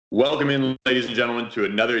Welcome in, ladies and gentlemen, to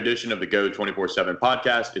another edition of the Go 24/7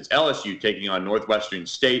 podcast. It's LSU taking on Northwestern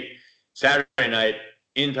State Saturday night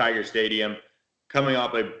in Tiger Stadium, coming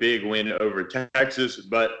off a big win over Texas.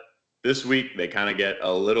 But this week, they kind of get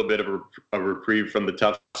a little bit of a reprieve from the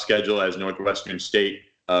tough schedule as Northwestern State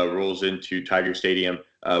rolls into Tiger Stadium.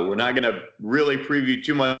 We're not going to really preview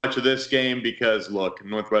too much of this game because, look,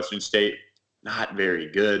 Northwestern State, not very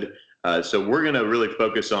good. So we're going to really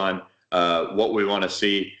focus on what we want to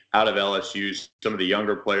see out of LSU, some of the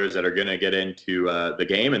younger players that are going to get into the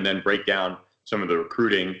game, and then break down some of the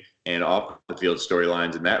recruiting and off-the-field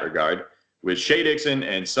storylines in that regard. With Shea Dixon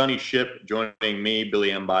and Sonny Shipp joining me,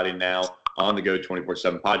 Billy Embody, now on the Go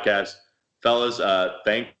 24/7 podcast. Fellas,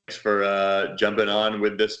 thanks for jumping on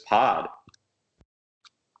with this pod.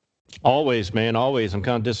 Always, man, always. I'm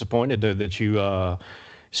kind of disappointed that you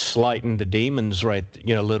slighting the Demons right,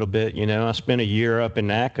 a little bit. I spent a year up in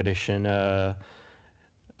Natchitoches, and I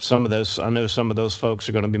know some of those folks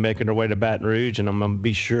are going to be making their way to Baton Rouge, and I'm going to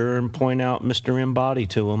be sure and point out Mr. Embody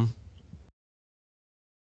to them.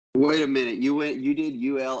 Wait a minute, you did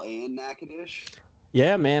UL and Natchitoches?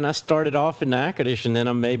 Yeah, man, I started off in Natchitoches, and then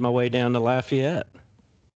I made my way down to Lafayette.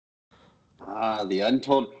 The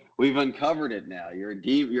untold. We've uncovered it now. You're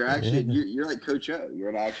you're like Coach O. You're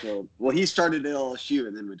an actual. Well, he started at LSU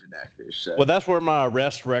and then went to Natchitoches. So. Well, that's where my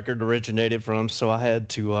arrest record originated from, so I had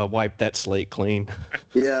to wipe that slate clean.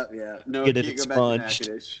 Yeah. No, get it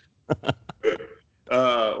expunged. Look,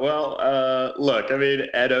 I mean,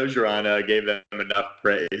 Ed Ogeron gave them enough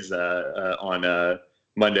praise on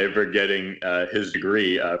Monday for getting his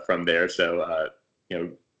degree from there. So,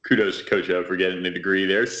 kudos to Coach O for getting the degree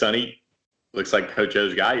there. Sonny, looks like Coach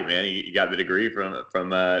O's got you, man. He got the degree from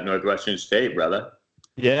Northwestern State, brother.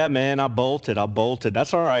 Yeah, man, I bolted.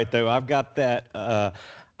 That's all right, though. I've got that.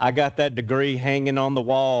 I got that degree hanging on the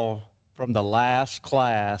wall from the last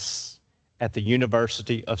class at the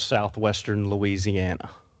University of Southwestern Louisiana.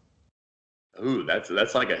 Ooh, that's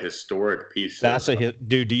like a historic piece.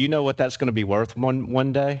 Dude, do you know what that's going to be worth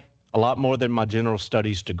one day? A lot more than my general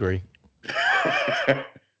studies degree.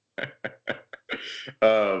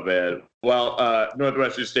 Oh man. Well,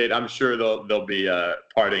 Northwestern State, I'm sure they'll be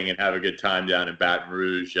partying and have a good time down in Baton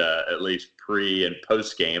Rouge, at least pre and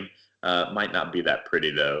post game. Might not be that pretty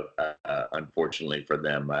though, unfortunately for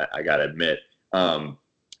them. I gotta admit.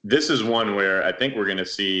 This is one where I think we're going to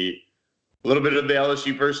see a little bit of the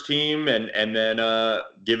LSU first team and then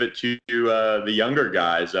give it to the younger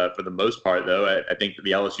guys for the most part, though. I think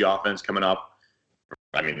the LSU offense coming off,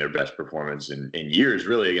 their best performance in years,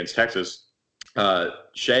 really, against Texas.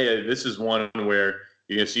 Shea, this is one where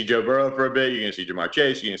you're going to see Joe Burrow for a bit. You're going to see Jamar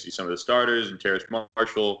Chase. You're going to see some of the starters and Terrace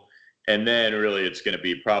Marshall. And then really it's going to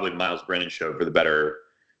be probably Miles Brennan show for the better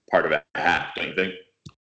part of a half, don't you think?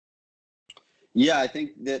 Yeah, I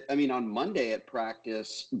think that, on Monday at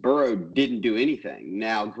practice, Burrow didn't do anything.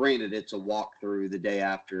 Now, granted, it's a walkthrough the day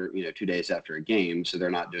after, 2 days after a game, so they're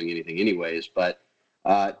not doing anything anyways. But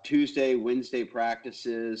Tuesday, Wednesday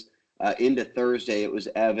practices, into Thursday, it was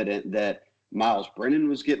evident that Miles Brennan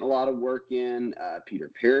was getting a lot of work in. Peter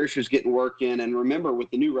Parrish was getting work in. And remember, with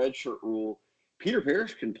the new redshirt rule, Peter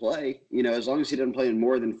Parrish can play. As long as he doesn't play in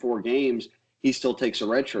more than 4 games, he still takes a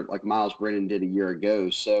redshirt like Miles Brennan did a year ago.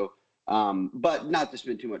 So, but not to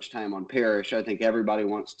spend too much time on Parrish. I think everybody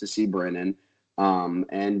wants to see Brennan.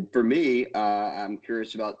 And for me, I'm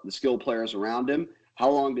curious about the skill players around him. How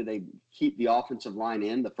long do they keep the offensive line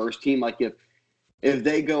in, the first team? Like if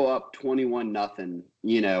they go up 21-0,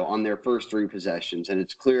 on their first 3 possessions, and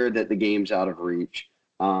it's clear that the game's out of reach.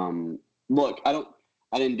 Look, I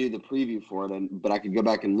didn't do the preview for it, but I could go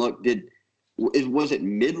back and look. Was it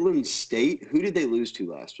Midland State? Who did they lose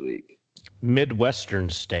to last week? Midwestern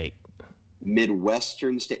State.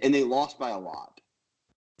 Midwestern State, and they lost by a lot.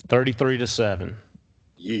 33-7.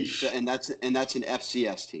 Yeesh. So, and that's an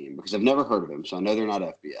FCS team because I've never heard of them, so I know they're not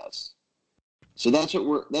FBS. So that's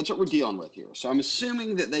what we're dealing with here. So I'm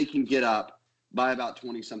assuming that they can get up by about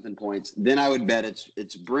 20-something points. Then I would bet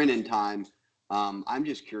it's Brennan time. I'm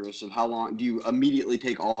just curious of how long. Do you immediately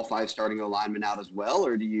take all 5 starting O-linemen out as well,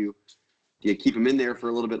 or do you keep them in there for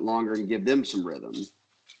a little bit longer and give them some rhythm?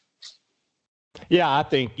 Yeah, I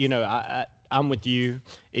think, I'm with you.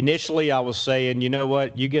 Initially, I was saying, you know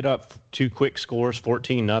what, you get up 2 quick scores,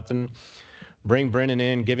 14-0, bring Brennan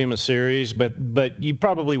in, give him a series, but you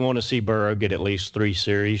probably want to see Burrow get at least 3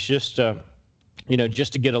 series just to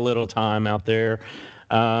get a little time out there.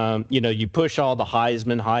 You push all the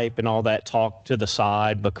Heisman hype and all that talk to the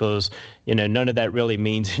side because, none of that really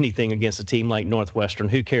means anything against a team like Northwestern.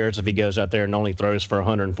 Who cares if he goes out there and only throws for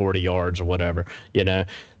 140 yards or whatever?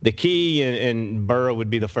 The key, and Burrow would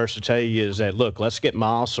be the first to tell you, is that, look, let's get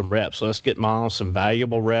Miles some reps. Let's get Miles some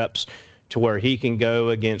valuable reps to where he can go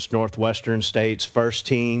against Northwestern State's first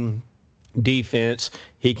team defense.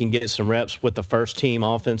 He can get some reps with the first team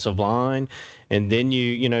offensive line, and then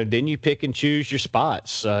you pick and choose your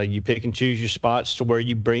spots. You pick and choose your spots to where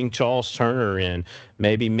you bring Charles Turner in,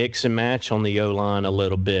 maybe mix and match on the O-line a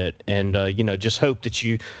little bit, and just hope that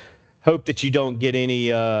you don't get any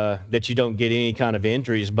kind of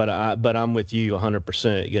injuries. But I'm with you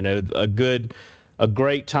 100%. A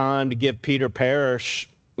great time to give Peter Parrish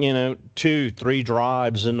 2-3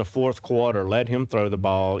 drives in the fourth quarter. Let him throw the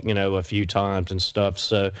ball, a few times and stuff.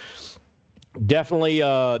 So definitely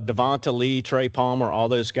Devonta Lee, Trey Palmer, all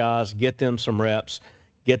those guys, get them some reps,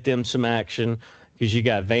 get them some action, because you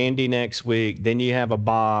got Vandy next week. Then you have a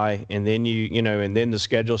bye, and then and then the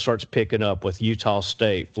schedule starts picking up with Utah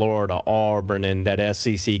State, Florida, Auburn, and that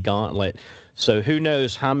SEC gauntlet. So who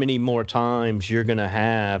knows how many more times you're going to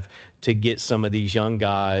have to get some of these young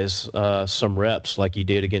guys some reps like you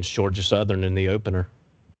did against Georgia Southern in the opener.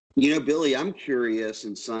 Billy, I'm curious,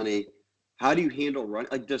 and Sonny, how do you handle run?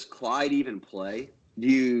 Like, does Clyde even play? Do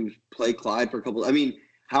you play Clyde for a couple? I mean,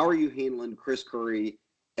 how are you handling Chris Curry,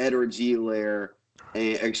 Edwards-Helaire,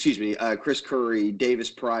 Chris Curry, Davis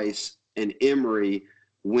Price, and Emory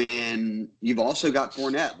when you've also got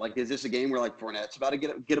Fournette? Like, is this a game where, like, Fournette's about to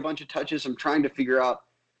get a bunch of touches? I'm trying to figure out.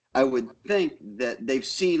 I would think that they've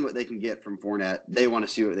seen what they can get from Fournette. They want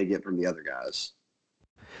to see what they get from the other guys.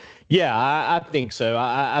 Yeah, I think so.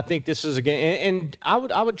 I think this is a game, and I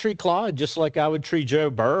would treat Clyde just like I would treat Joe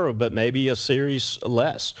Burrow, but maybe a series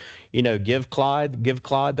less. Give Clyde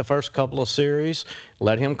the first couple of series,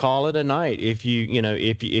 let him call it a night. If you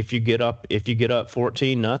get up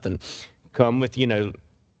 14-0, come with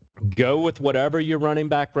go with whatever your running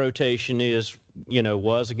back rotation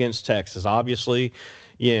was against Texas. Obviously,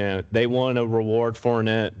 they want to reward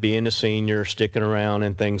Fournette being a senior, sticking around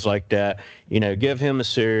and things like that. Give him a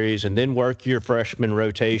series and then work your freshman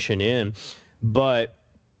rotation in. But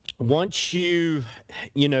once you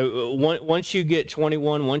get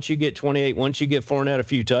 21, once you get 28, once you get Fournette a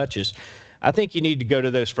few touches, I think you need to go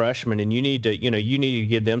to those freshmen and you need to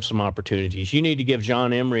give them some opportunities. You need to give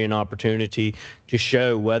John Emery an opportunity to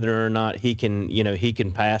show whether or not he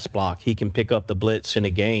can pass block, he can pick up the blitz in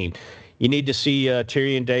a game. You need to see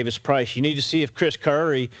Tyrion Davis Price. You need to see if Chris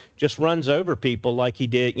Curry just runs over people like he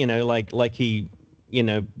did, like he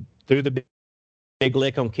threw the big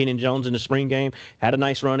lick on Keenan Jones in the spring game, had a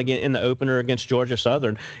nice run again in the opener against Georgia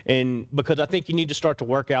Southern. And because I think you need to start to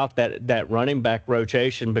work out that running back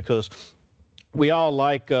rotation, because we all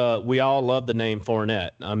love the name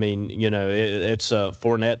Fournette. I mean, it's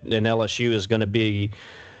Fournette and LSU is going to be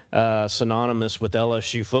synonymous with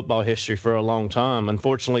LSU football history for a long time,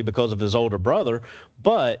 unfortunately because of his older brother,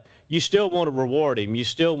 but you still want to reward him. You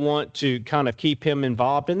still want to kind of keep him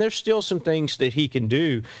involved, and there's still some things that he can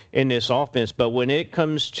do in this offense. But when it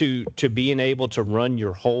comes to being able to run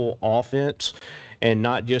your whole offense and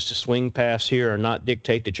not just a swing pass here, or not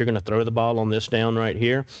dictate that you're going to throw the ball on this down right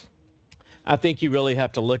here, I think you really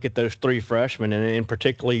have to look at those three freshmen, and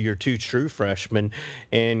particularly your two true freshmen,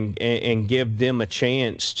 and give them a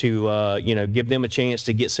chance to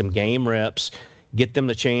get some game reps, get them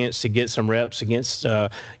the chance to get some reps against a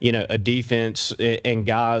defense and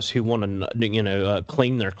guys who want to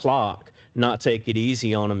clean their clock, not take it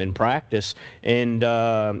easy on them in practice. And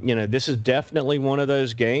this is definitely one of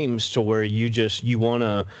those games to where you want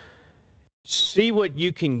to see what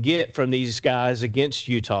you can get from these guys against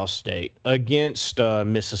Utah State, against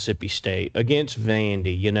Mississippi State, against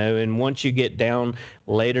Vandy, and once you get down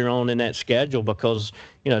later on in that schedule, because,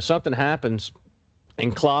 something happens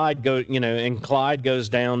and Clyde goes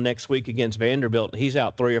down next week against Vanderbilt, he's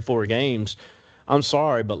out 3 or 4 games. I'm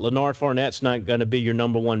sorry, but Leonard Fournette's not going to be your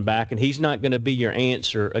number one back, and he's not going to be your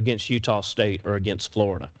answer against Utah State or against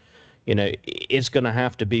Florida. It's going to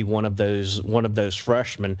have to be one of those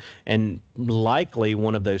freshmen, and likely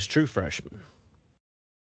one of those true freshmen.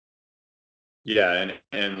 Yeah,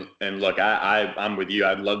 and look, I'm with you.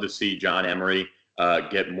 I'd love to see John Emery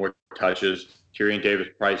get more touches, Tyrion Davis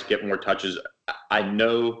Price get more touches. I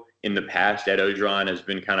know in the past Ed Orgeron has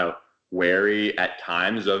been kind of wary at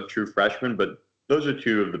times of true freshmen, but those are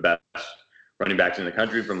two of the best running backs in the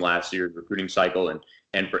country from last year's recruiting cycle.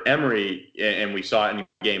 And for Emery, and we saw it in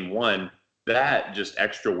game 1, that just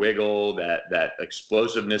extra wiggle, that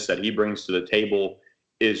explosiveness that he brings to the table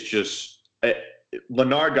is just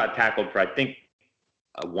Leonard got tackled for, I think,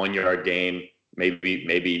 a 1 yard gain,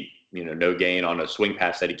 maybe no gain on a swing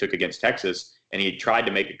pass that he took against Texas, and he tried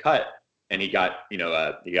to make a cut and he got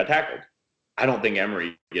tackled. I don't think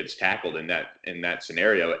Emory gets tackled in that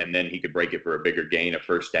scenario, and then he could break it for a bigger gain, a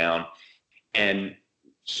first down. And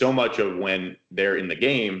so much of when they're in the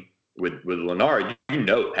game with Leonard,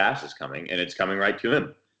 pass is coming, and it's coming right to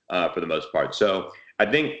him for the most part. So I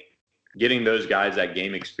think getting those guys that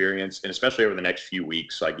game experience, and especially over the next few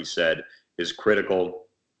weeks, like you said, is critical.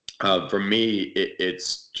 For me,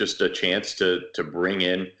 it's just a chance to bring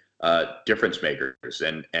in difference makers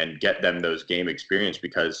and get them those game experience,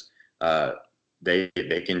 because they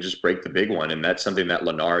can just break the big one, and that's something that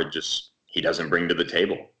Leonard he doesn't bring to the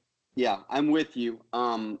table. Yeah, I'm with you.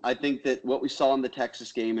 I think that what we saw in the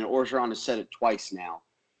Texas game, and Orgeron has said it twice now.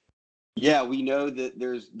 Yeah, we know that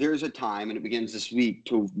there's a time, and it begins this week,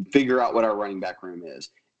 to figure out what our running back room is.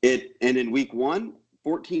 And in week 1,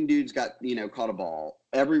 14 dudes got caught a ball.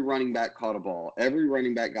 Every running back caught a ball. Every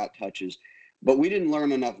running back got touches. But we didn't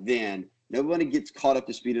learn enough then. Nobody gets caught up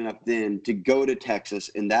to speed enough then to go to Texas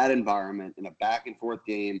in that environment in a back and forth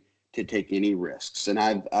game to take any risks. And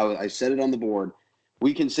I said it on the board.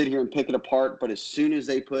 We can sit here and pick it apart, but as soon as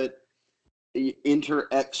they put enter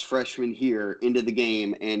X freshman here into the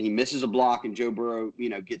game and he misses a block and Joe Burrow,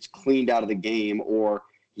 gets cleaned out of the game, or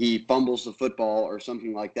he fumbles the football or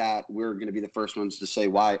something like that, we're going to be the first ones to say,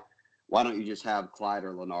 why don't you just have Clyde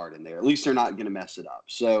or Leonard in there? At least they're not going to mess it up.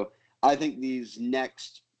 So I think these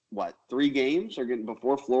next, 3 games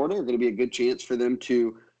before Florida are going to be a good chance for them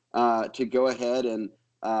to go ahead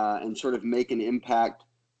and sort of make an impact,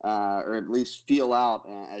 or at least feel out,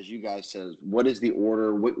 as you guys said, what is the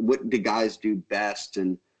order, what do guys do best,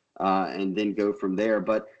 and then go from there.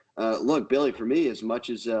 But look, Billy, for me, as much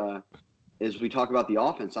as we talk about the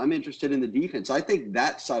offense, I'm interested in the defense. I think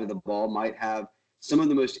that side of the ball might have some of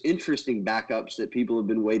the most interesting backups that people have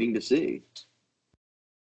been waiting to see.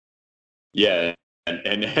 Yeah,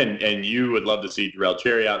 and you would love to see Terrell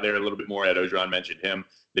Cherry out there a little bit more. Ed Orgeron mentioned him.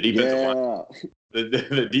 The defensive line,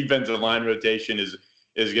 the defensive line rotation is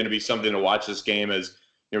going to be something to watch this game, as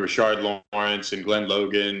Rashard Lawrence and Glenn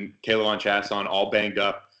Logan, K'Lavon Chaisson all banged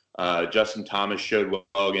up. Justin Thomas showed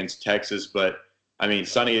well against Texas, but I mean,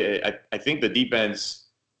 Sonny, I think the defense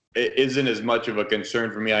isn't as much of a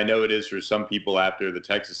concern for me. I know it is for some people after the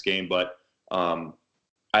Texas game, but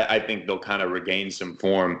I think they'll kind of regain some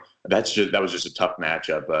form. That was just a tough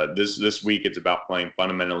matchup. This week it's about playing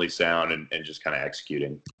fundamentally sound and just kind of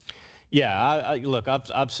executing. Yeah, look,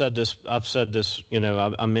 I've said this.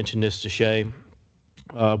 I mentioned this to Shay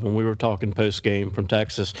when we were talking post game from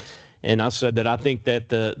Texas, and I said that I think that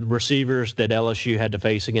the receivers that LSU had to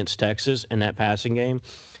face against Texas in that passing game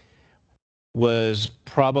was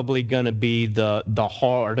probably going to be the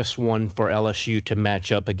hardest one for LSU to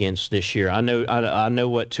match up against this year. I know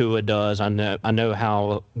what Tua does. I know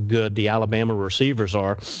how good the Alabama receivers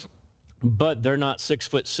are, but they're not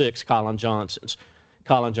 6'6" Colin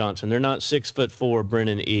Johnson. They're not 6'4"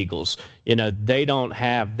 Brennan Eagles. They don't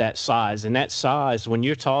have that size, and that size, when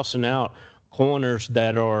you're tossing out corners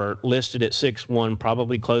that are listed at 6'1",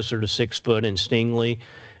 probably closer to 6 foot in Stingley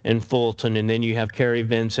and Fulton, and then you have Kerry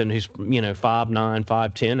Vincent, who's 5'9",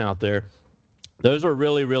 5'10" out there. Those are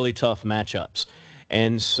really, really tough matchups.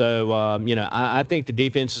 And so, I think the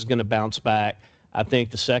defense is going to bounce back. I think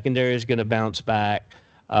the secondary is going to bounce back.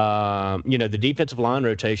 The defensive line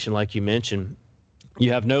rotation, like you mentioned,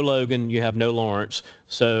 you have no Logan, you have no Lawrence.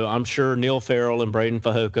 So I'm sure Neil Farrell and Braden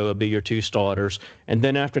Fehoko will be your 2 starters. And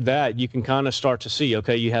then after that, you can kind of start to see,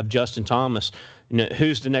 okay, you have Justin Thomas.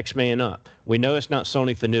 Who's the next man up? We know it's not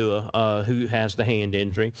Sony Fanua, who has the hand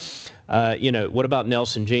injury. What about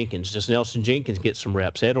Nelson Jenkins? Does Nelson Jenkins get some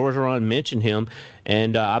reps? Ed Orgeron mentioned him,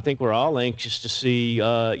 and I think we're all anxious to see,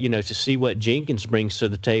 to see what Jenkins brings to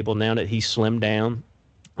the table now that he's slimmed down.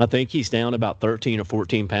 I think he's down about 13 or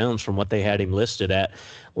 14 pounds from what they had him listed at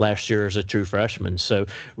last year as a true freshman. So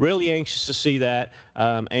really anxious to see that.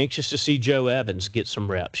 Anxious to see Joe Evans get some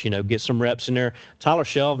reps, get some reps in there. Tyler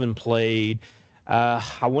Shelvin played. I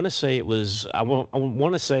want to say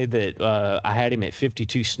that I had him at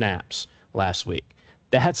 52 snaps last week.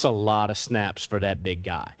 That's a lot of snaps for that big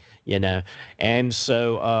guy, And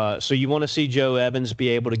so you want to see Joe Evans be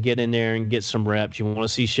able to get in there and get some reps. You want to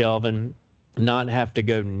see Shelvin not have to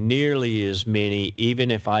go nearly as many,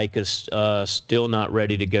 even if Ike is still not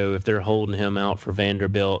ready to go, if they're holding him out for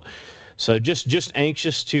Vanderbilt. So just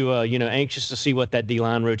anxious to anxious to see what that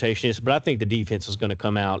D-line rotation is. But I think the defense is going to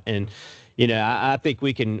come out, and I think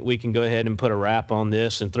we can go ahead and put a wrap on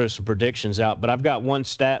this and throw some predictions out. But I've got one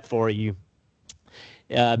stat for you.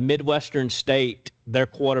 Midwestern State, their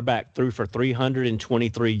quarterback threw for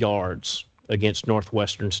 323 yards against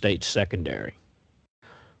Northwestern State secondary.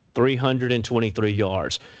 323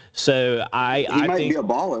 yards. So I might think be a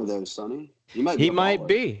baller though, Sonny. He might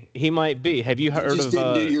be. He might be. Have you heard of?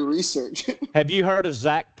 Didn't do your research. Have you heard of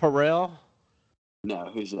Zach Perrell?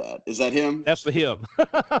 No, who's that? Is that him? That's for him.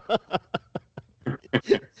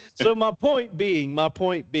 So my point being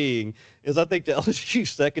is I think the LSU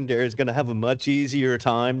secondary is going to have a much easier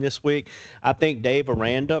time this week. I think Dave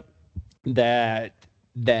Aranda, that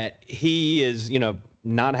he is,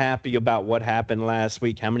 not happy about what happened last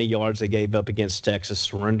week, how many yards they gave up against Texas,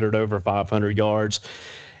 surrendered over 500 yards.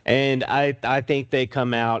 And I think they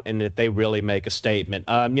come out and that they really make a statement.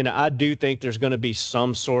 I do think there's going to be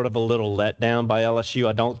some sort of a little letdown by LSU.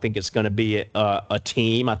 I don't think it's going to be a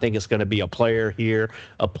team. I think it's going to be a player here,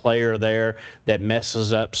 a player there that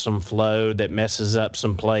messes up some flow, that messes up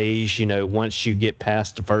some plays, once you get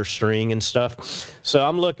past the first string and stuff. So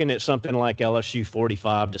I'm looking at something like LSU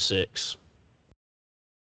 45-6.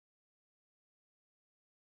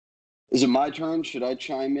 Is it my turn? Should I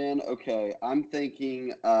chime in? Okay, I'm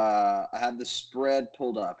thinking I have the spread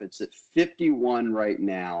pulled up. It's at 51 right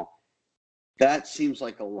now. That seems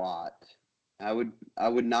like a lot. I would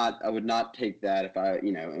not take that if I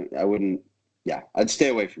wouldn't. Yeah, I'd stay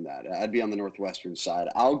away from that. I'd be on the Northwestern side.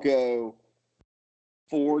 I'll go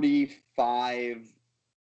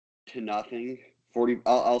 45-0. 40.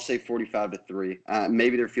 I'll say 45-3.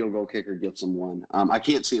 Maybe their field goal kicker gets them one. I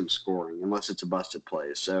can't see them scoring unless it's a busted play.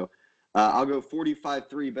 So. I'll go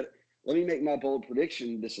 45-3, but let me make my bold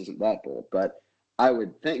prediction. This isn't that bold, but I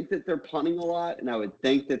would think that they're punting a lot, and I would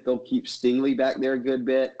think that they'll keep Stingley back there a good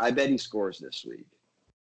bit. I bet he scores this week.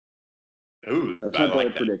 Ooh, that's my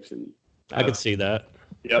bold prediction. I could see that.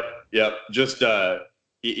 Yep. Just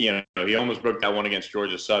he almost broke that one against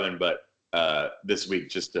Georgia Southern, but this week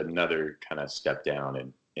just another kind of step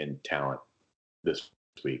down in talent this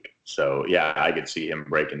week. So yeah, I could see him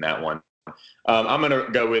breaking that one. I'm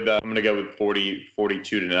gonna go with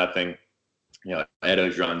 42-0. Ed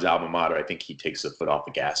Ogeron's alma mater. I think he takes the foot off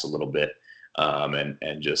the gas a little bit,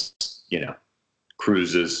 and just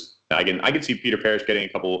cruises. I can see Peter Parrish getting a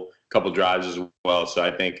couple drives as well. So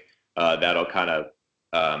I think that'll kind of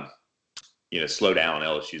slow down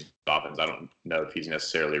LSU's offense. I don't know if he's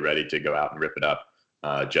necessarily ready to go out and rip it up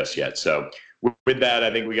just yet. So with that,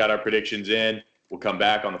 I think we got our predictions in. We'll come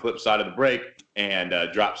back on the flip side of the break and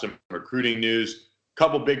drop some recruiting news.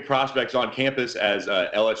 Couple big prospects on campus as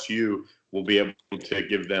LSU will be able to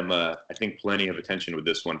give them, I think, plenty of attention with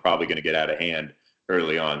this one. Probably going to get out of hand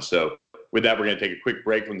early on. So with that, we're going to take a quick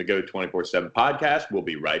break from the Go 24/7 podcast. We'll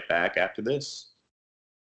be right back after this.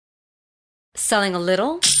 Selling a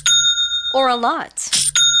little or a lot?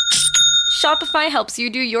 Shopify helps you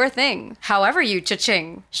do your thing, however you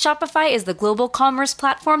cha-ching. Shopify is the global commerce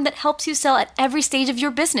platform that helps you sell at every stage of your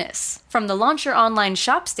business. From the launch your online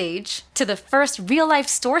shop stage, to the first real-life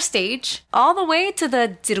store stage, all the way to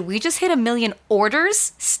the did we just hit 1 million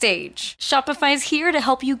orders stage. Shopify's here to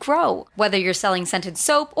help you grow. Whether you're selling scented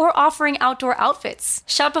soap or offering outdoor outfits,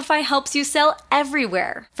 Shopify helps you sell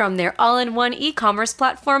everywhere. From their all-in-one e-commerce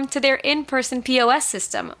platform to their in-person POS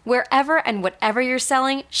system, wherever and whatever you're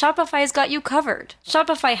selling, Shopify's got you covered.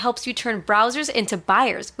 Shopify helps you turn browsers into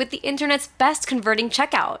buyers with the internet's best converting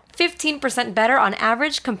checkout. 15% better on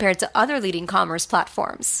average compared to other leading commerce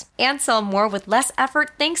platforms. And sell more with less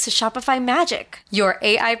effort thanks to Shopify Magic, your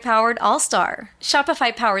AI-powered all-star.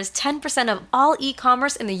 Shopify powers 10% of all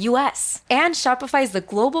e-commerce in the U.S. And Shopify is the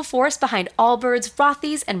global force behind Allbirds,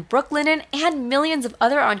 Rothy's, and Brooklinen, and millions of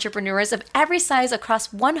other entrepreneurs of every size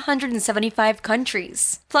across 175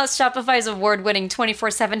 countries. Plus, Shopify's award-winning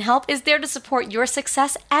 24/7 help is there to support your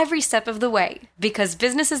success every step of the way. Because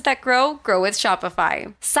businesses that grow with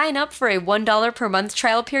Shopify. Sign up for a $1 per month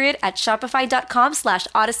trial period at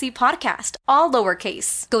shopify.com/Odyssey Podcast, all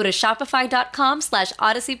lowercase. Go to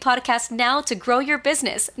shopify.com/Odyssey Podcast now to grow your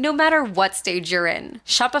business, no matter what stage you're in.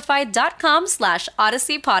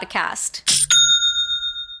 Shopify.com/Odyssey Podcast.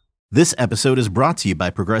 This episode is brought to you by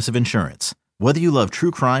Progressive Insurance. Whether you love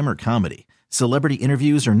true crime or comedy, celebrity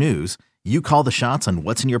interviews or news, you call the shots on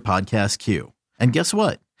what's in your podcast queue. And guess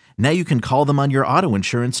what? Now you can call them on your auto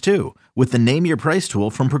insurance too with the Name Your Price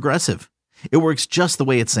tool from Progressive. It works just the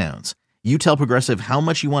way it sounds. You tell Progressive how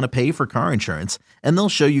much you want to pay for car insurance, and they'll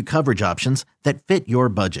show you coverage options that fit your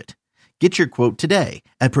budget. Get your quote today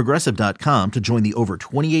at Progressive.com to join the over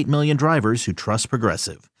 28 million drivers who trust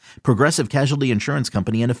Progressive. Progressive Casualty Insurance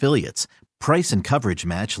Company and Affiliates. Price and coverage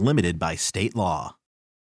match limited by state law.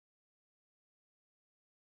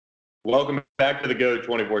 Welcome back to the Go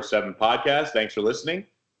 24/7 podcast. Thanks for listening.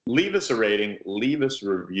 Leave us a rating, leave us a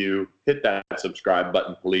review, hit that subscribe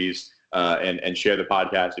button, please. and share the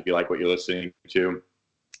podcast if you like what you're listening to.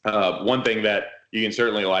 One thing that you can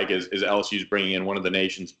certainly like is LSU's bringing in one of the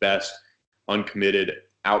nation's best uncommitted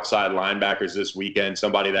outside linebackers this weekend,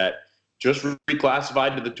 somebody that just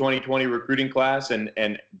reclassified to the 2020 recruiting class and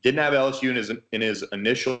didn't have LSU in his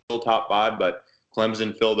initial top 5, but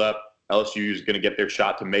Clemson filled up. LSU is going to get their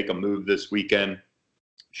shot to make a move this weekend.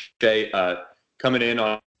 Shea, coming in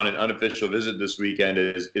on an unofficial visit this weekend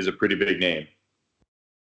is a pretty big name.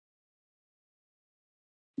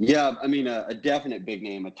 Yeah, I mean, a definite big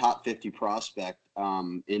name, a top 50 prospect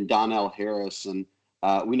in Donnell Harris. And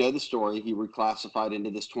we know the story. He reclassified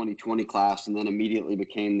into this 2020 class and then immediately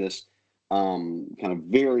became this kind of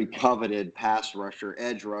very coveted pass rusher,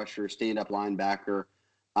 edge rusher, stand-up linebacker,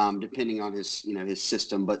 depending on his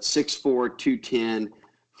system. But 6'4", 210.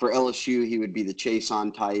 For LSU, he would be the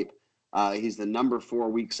Chase-on type. He's the number 4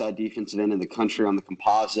 weak side defensive end in the country on the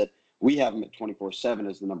composite. We have him at 24/7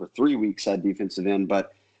 as the number 3 weak side defensive end,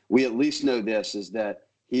 but we at least know this, is that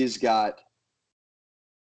he's got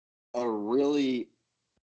a really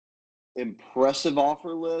impressive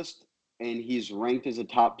offer list, and he's ranked as a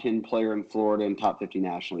top 10 player in Florida and top 50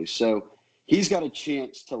 nationally. So he's got a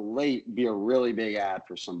chance to late be a really big ad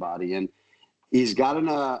for somebody. And he's got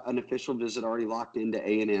an official visit already locked into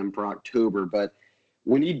A&M for October. But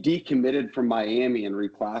when he decommitted from Miami and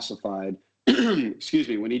reclassified, when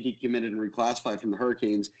he decommitted and reclassified from the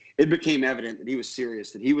Hurricanes, it became evident that he was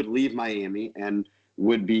serious, that he would leave Miami and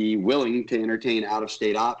would be willing to entertain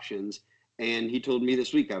out-of-state options. And he told me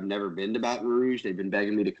this week, I've never been to Baton Rouge. They've been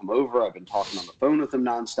begging me to come over. I've been talking on the phone with them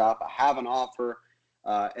nonstop. I have an offer.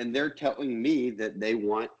 And they're telling me that they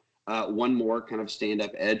want one more kind of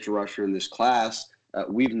stand-up edge rusher in this class.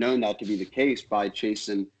 We've known that to be the case by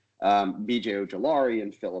chasing B.J. Ojolari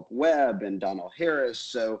and Philip Webb and Donnell Harris.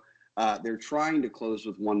 So they're trying to close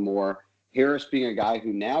with one more. Harris being a guy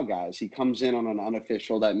who now, guys, he comes in on an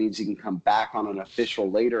unofficial. That means he can come back on an official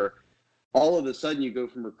later. All of a sudden, you go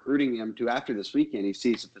from recruiting him to after this weekend, he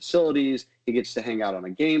sees the facilities. He gets to hang out on a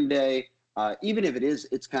game day. Even if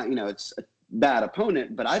it's kind of, it's a bad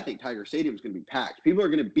opponent, but I think Tiger Stadium is going to be packed. People are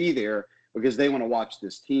going to be there because they want to watch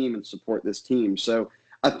this team and support this team. So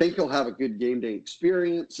I think he'll have a good game day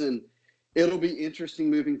experience, and it'll be interesting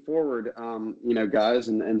moving forward. Guys,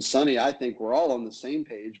 and Sonny, I think we're all on the same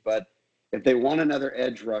page, but if they want another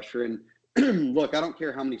edge rusher, and look, I don't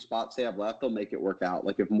care how many spots they have left, they'll make it work out.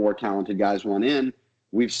 Like if more talented guys want in,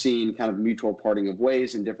 we've seen kind of mutual parting of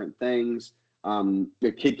ways and different things.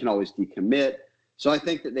 The kid can always decommit. So I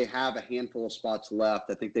think that they have a handful of spots left.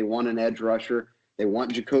 I think they want an edge rusher. They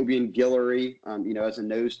want Jacobian Guillory, as a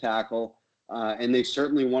nose tackle. And they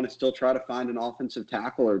certainly want to still try to find an offensive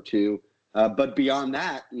tackle or two. But beyond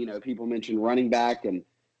that, people mentioned running back and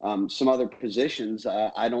some other positions.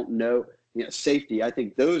 I don't know. Safety, I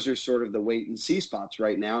think those are sort of the wait and see spots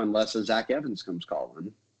right now, unless a Zach Evans comes calling.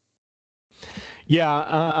 Yeah,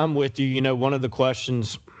 I'm with you. One of the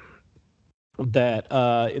questions that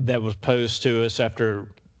was posed to us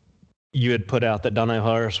after you had put out that Donnell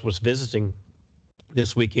Harris was visiting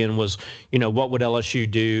this weekend was, what would LSU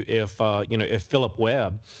do if Philip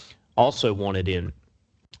Webb also wanted in?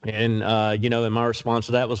 And, and my response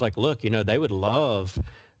to that was like, look, they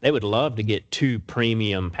would love to get 2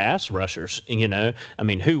 premium pass rushers. I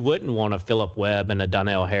mean, who wouldn't want a Philip Webb and a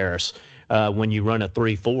Donnell Harris when you run a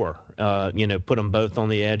 3-4, put them both on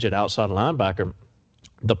the edge at outside linebacker.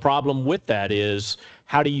 The problem with that is,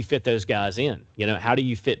 how do you fit those guys in? How do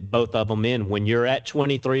you fit both of them in when you're at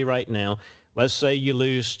 23 right now? Let's say you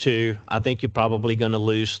lose 2. I think you're probably going to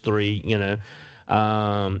lose 3,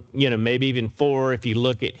 maybe even 4 if you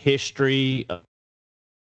look at history,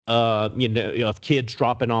 of kids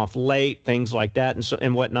dropping off late, things like that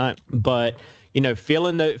and whatnot. But,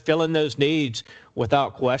 filling those needs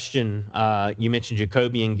without question. You mentioned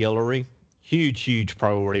Jacobian Guillory, huge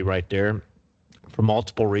priority right there for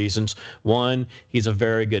multiple reasons. 1, he's a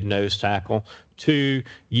very good nose tackle. 2,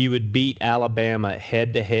 you would beat Alabama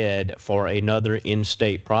head-to-head for another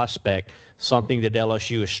in-state prospect, something that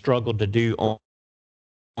LSU has struggled to do on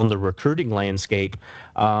the recruiting landscape.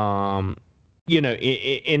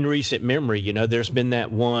 In recent memory, there's been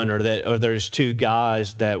that one or there's 2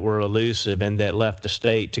 guys that were elusive and that left the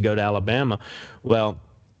state to go to Alabama. Well,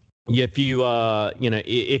 if you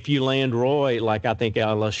land Roy, like I think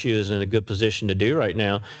LSU is in a good position to do right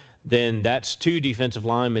now, then that's 2 defensive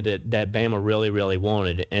linemen that Bama really, really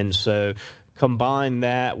wanted. And so combine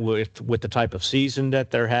that with the type of season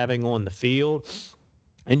that they're having on the field,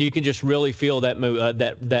 and you can just really feel that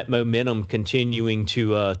that momentum continuing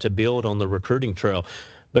to build on the recruiting trail,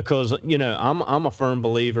 because I'm a firm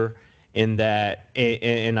believer in that,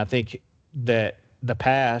 and I think that the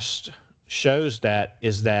past shows that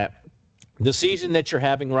is that the season that you're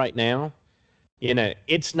having right now,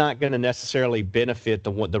 it's not going to necessarily benefit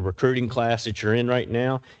the recruiting class that you're in right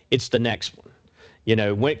now. It's the next one.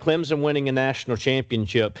 When Clemson winning a national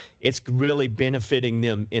championship, it's really benefiting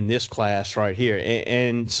them in this class right here.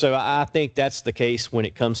 And so I think that's the case when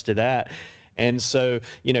it comes to that. And so,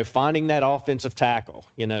 finding that offensive tackle,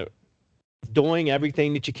 doing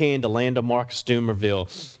everything that you can to land a Marcus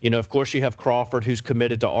Dumervil. Of course, you have Crawford, who's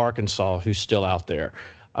committed to Arkansas, who's still out there.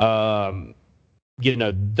 Those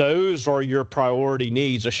are your priority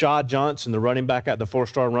needs. Ashad Johnson, the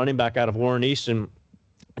 4-star running back out of Warren Easton,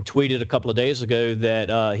 tweeted a couple of days ago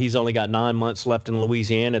that he's only got 9 months left in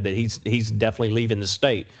Louisiana, that he's definitely leaving the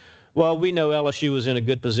state. Well, we know LSU was in a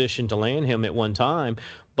good position to land him at one time,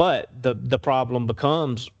 but the problem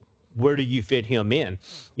becomes, where do you fit him in?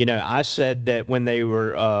 I said that when they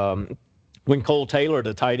were when Cole Taylor,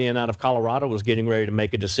 the tight end out of Colorado, was getting ready to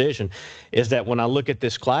make a decision, is that when I look at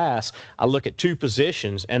this class, I look at two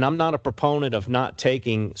positions, and I'm not a proponent of not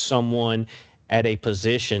taking someone at a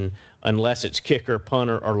position unless it's kicker,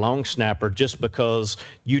 punter, or long snapper, just because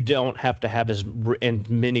you don't have to have as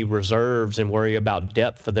many reserves and worry about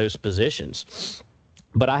depth for those positions.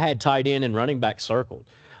 But I had tight end and running back circled.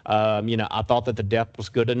 I thought that the depth was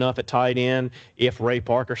good enough at tight end. If Ray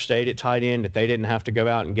Parker stayed at tight end, that they didn't have to go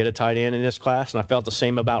out and get a tight end in this class. And I felt the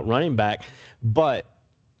same about running back, but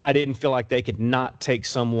I didn't feel like they could not take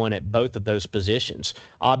someone at both of those positions.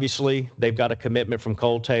 Obviously, they've got a commitment from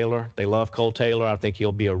Cole Taylor. They love Cole Taylor. I think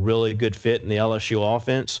he'll be a really good fit in the LSU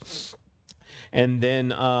offense. And then,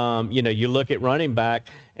 you look at running back,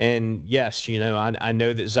 and yes, I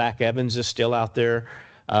know that Zach Evans is still out there.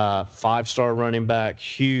 5-star running back,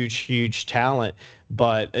 huge talent,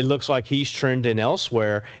 but it looks like he's trending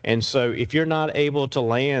elsewhere. And so if you're not able to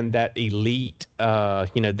land that elite,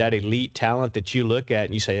 that elite talent that you look at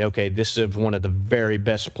and you say, okay, this is one of the very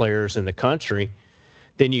best players in the country,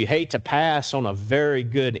 then you hate to pass on a very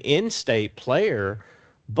good in-state player.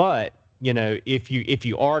 But, if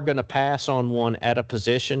you are going to pass on one at a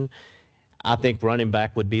position, I think running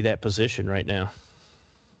back would be that position right now.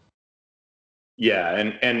 Yeah,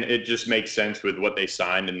 and it just makes sense with what they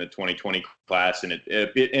signed in the 2020 class, and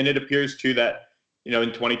it appears too that in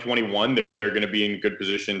 2021 they're going to be in good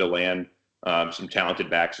position to land some talented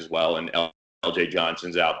backs as well. And LJ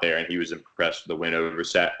Johnson's out there, and he was impressed with the win over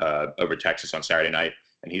Texas on Saturday night,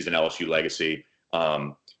 and he's an LSU legacy.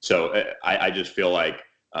 So I just feel like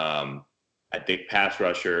I think pass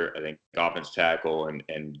rusher, I think offense tackle, and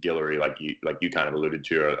Guillory, like you kind of alluded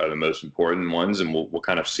to, are the most important ones, and we'll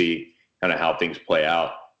kind of see kind of how things play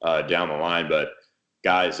out down the line. But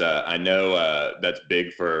guys, I know that's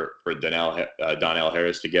big for Donnell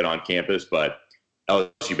Harris to get on campus, but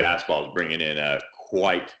LSU basketball is bringing in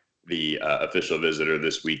quite the official visitor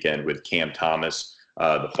this weekend with Cam Thomas,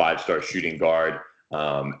 the 5-star shooting guard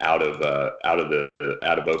out of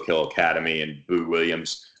Oak Hill Academy, and Boo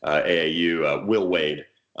Williams, AAU, Will Wade,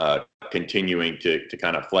 continuing to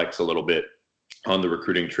kind of flex a little bit on the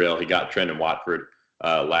recruiting trail. He got Trendon Watford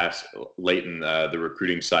late in the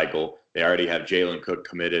recruiting cycle. They already have Jalen Cook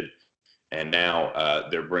committed, and now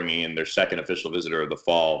they're bringing in their second official visitor of the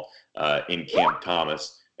fall in Cam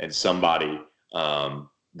Thomas, and somebody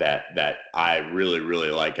that I really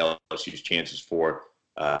like LSU's chances for.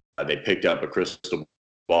 They picked up a crystal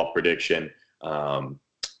ball prediction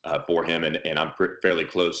for him, and I'm fairly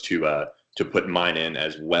close to putting mine in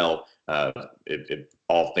as well. If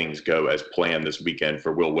all things go as planned this weekend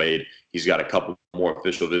for Will Wade, he's got a couple more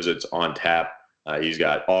official visits on tap. He's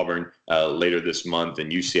got Auburn later this month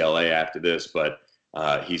and UCLA after this, but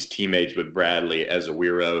he's teammates with Bradley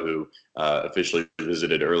Ezewiro, who officially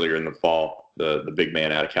visited earlier in the fall, the big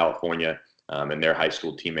man out of California, and they're high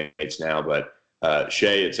school teammates now. But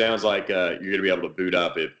Shay, it sounds like you're going to be able to boot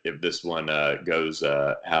up if this one goes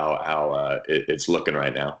how it's looking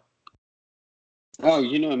right now. Oh,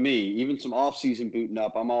 you know me. Even some off-season booting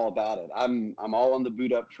up, I'm all about it. I'm all on the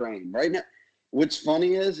boot up train right now. What's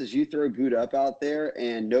funny is you throw boot up out there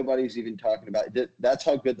and nobody's even talking about it. That's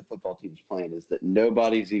how good the football team's playing, is that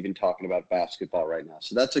nobody's even talking about basketball right now.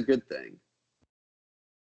 So that's a good thing.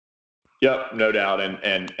 Yep, no doubt.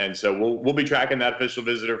 And so we'll be tracking that official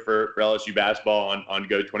visitor for LSU basketball on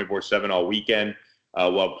Go 24/7 all weekend.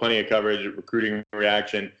 We'll have plenty of coverage, recruiting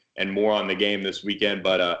reaction, and more on the game this weekend.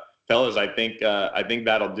 But fellas, I think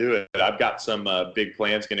that'll do it. I've got some big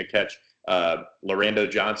plans. Going to catch Lorando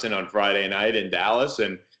Johnson on Friday night in Dallas,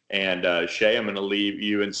 and Shay, I'm going to leave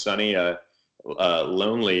you and Sonny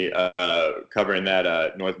lonely covering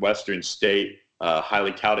that Northwestern State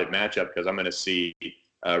highly touted matchup, because I'm going to see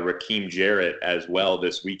Rakeem Jarrett as well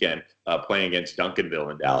this weekend playing against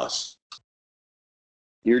Duncanville in Dallas.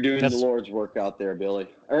 You're doing the Lord's work out there, Billy.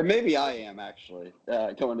 Or maybe I am, actually,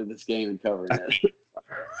 going to this game and covering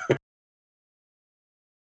it.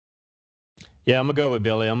 Yeah, I'm going to go with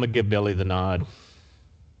Billy. I'm going to give Billy the nod.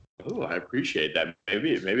 Oh, I appreciate that.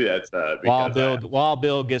 Maybe that's while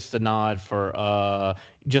Bill gets the nod for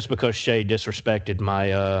just because Shay disrespected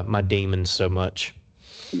my demons so much.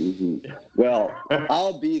 Mm-hmm. Well,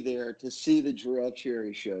 I'll be there to see the Jarrell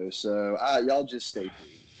Cherry show, so y'all just stay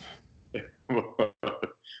tuned.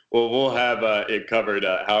 Well, we'll have it covered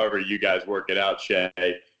however you guys work it out, Shay,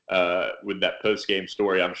 with that post-game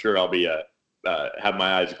story. I'm sure I'll be have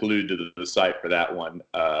my eyes glued to the site for that one.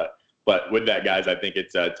 But with that, guys, I think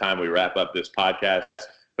it's time we wrap up this podcast.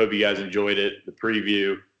 Hope you guys enjoyed it, the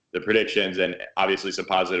preview, the predictions, and obviously some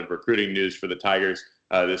positive recruiting news for the Tigers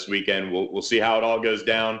this weekend. We'll see how it all goes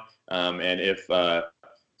down, and if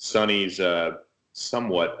Sonny's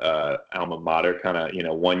somewhat alma mater, kind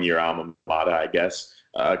of 1 year alma mater, I guess,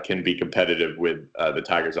 can be competitive with the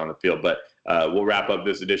Tigers on the field. But we'll wrap up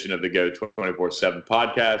this edition of the Go 24/7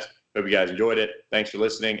 podcast. Hope you guys enjoyed it. Thanks for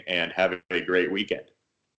listening, and have a great weekend.